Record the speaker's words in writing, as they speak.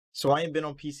So I ain't been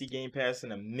on PC Game Pass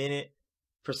in a minute.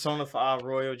 Persona 5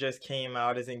 Royal just came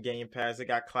out. It's in Game Pass. It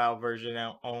got cloud version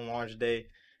out on launch day.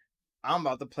 I'm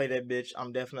about to play that bitch.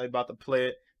 I'm definitely about to play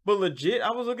it. But legit,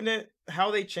 I was looking at how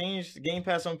they changed Game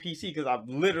Pass on PC because I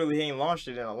literally ain't launched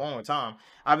it in a long time.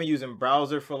 I've been using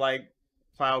browser for like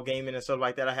cloud gaming and stuff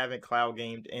like that. I haven't cloud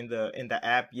gamed in the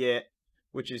app yet,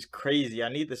 which is crazy. I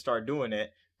need to start doing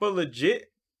that. But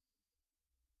legit,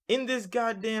 in this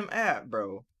goddamn app,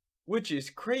 bro, which is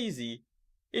crazy.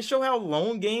 It show how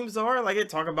long games are. Like it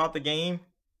talk about the game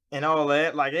and all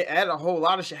that. Like it add a whole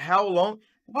lot of shit. How long?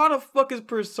 Why the fuck is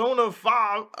Persona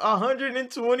 5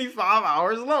 125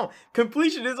 hours long?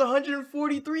 Completion is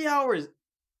 143 hours.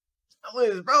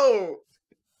 Bro,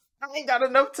 I ain't got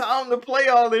enough time to play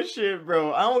all this shit,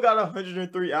 bro. I don't got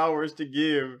 103 hours to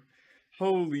give.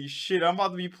 Holy shit, I'm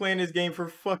about to be playing this game for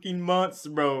fucking months,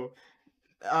 bro.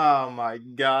 Oh my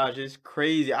gosh, it's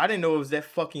crazy. I didn't know it was that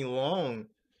fucking long.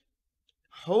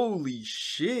 Holy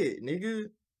shit,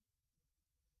 nigga.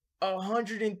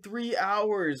 103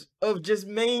 hours of just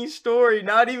main story,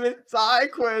 not even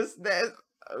side quests. That's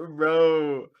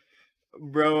bro.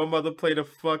 Bro, I'm about to play the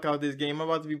fuck out this game. I'm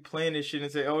about to be playing this shit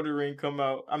until Elden Ring come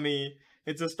out. I mean,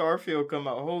 until Starfield come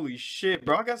out. Holy shit,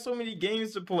 bro. I got so many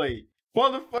games to play. Why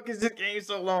the fuck is this game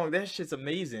so long? That shit's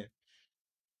amazing.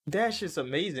 That shit's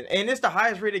amazing. And it's the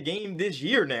highest rated game this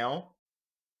year now.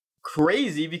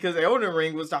 Crazy because Elden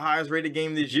Ring was the highest rated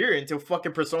game this year until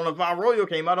fucking Persona 5 Royal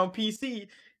came out on PC.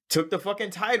 Took the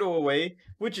fucking title away,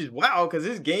 which is wow because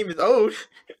this game is old.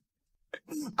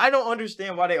 I don't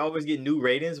understand why they always get new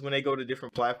ratings when they go to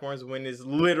different platforms when it's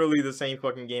literally the same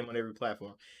fucking game on every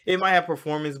platform. It might have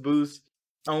performance boosts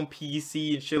on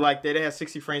PC and shit like that. It has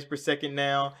 60 frames per second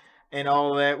now and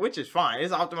all that, which is fine.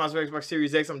 It's optimized for Xbox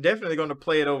Series X. I'm definitely going to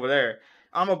play it over there.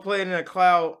 I'm going to play it in a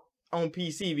cloud on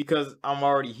PC because I'm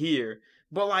already here.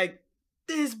 But like,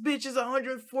 this bitch is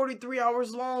 143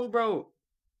 hours long, bro.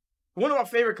 One of my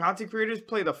favorite content creators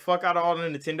play the fuck out of all the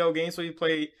Nintendo games. So he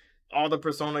played all the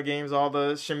Persona games, all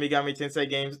the Shin Megami Tensei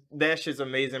games. That shit's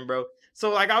amazing, bro. So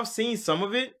like I've seen some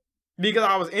of it because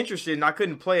I was interested and I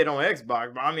couldn't play it on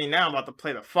Xbox. But I mean now I'm about to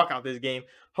play the fuck out this game.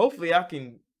 Hopefully I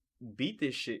can beat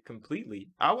this shit completely.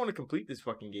 I want to complete this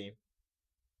fucking game.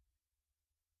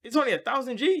 It's only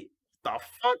 1,000 G. The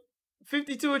fuck?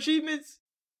 52 achievements?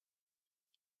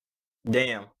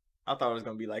 Damn. I thought it was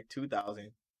gonna be like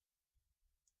 2,000.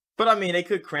 But I mean, they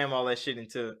could cram all that shit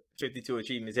into 52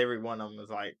 achievements. Every one of them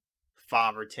was like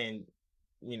 5 or 10,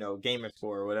 gamer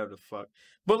score or whatever the fuck.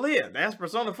 But yeah, that's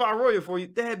Persona 5 Royal for you.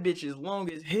 That bitch is long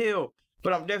as hell.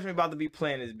 But I'm definitely about to be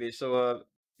playing this bitch. So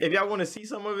if y'all want to see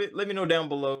some of it, let me know down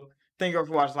below. Thank y'all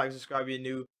for watching, like, subscribe if you're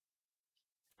new.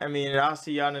 I mean, I'll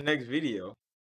see y'all in the next video.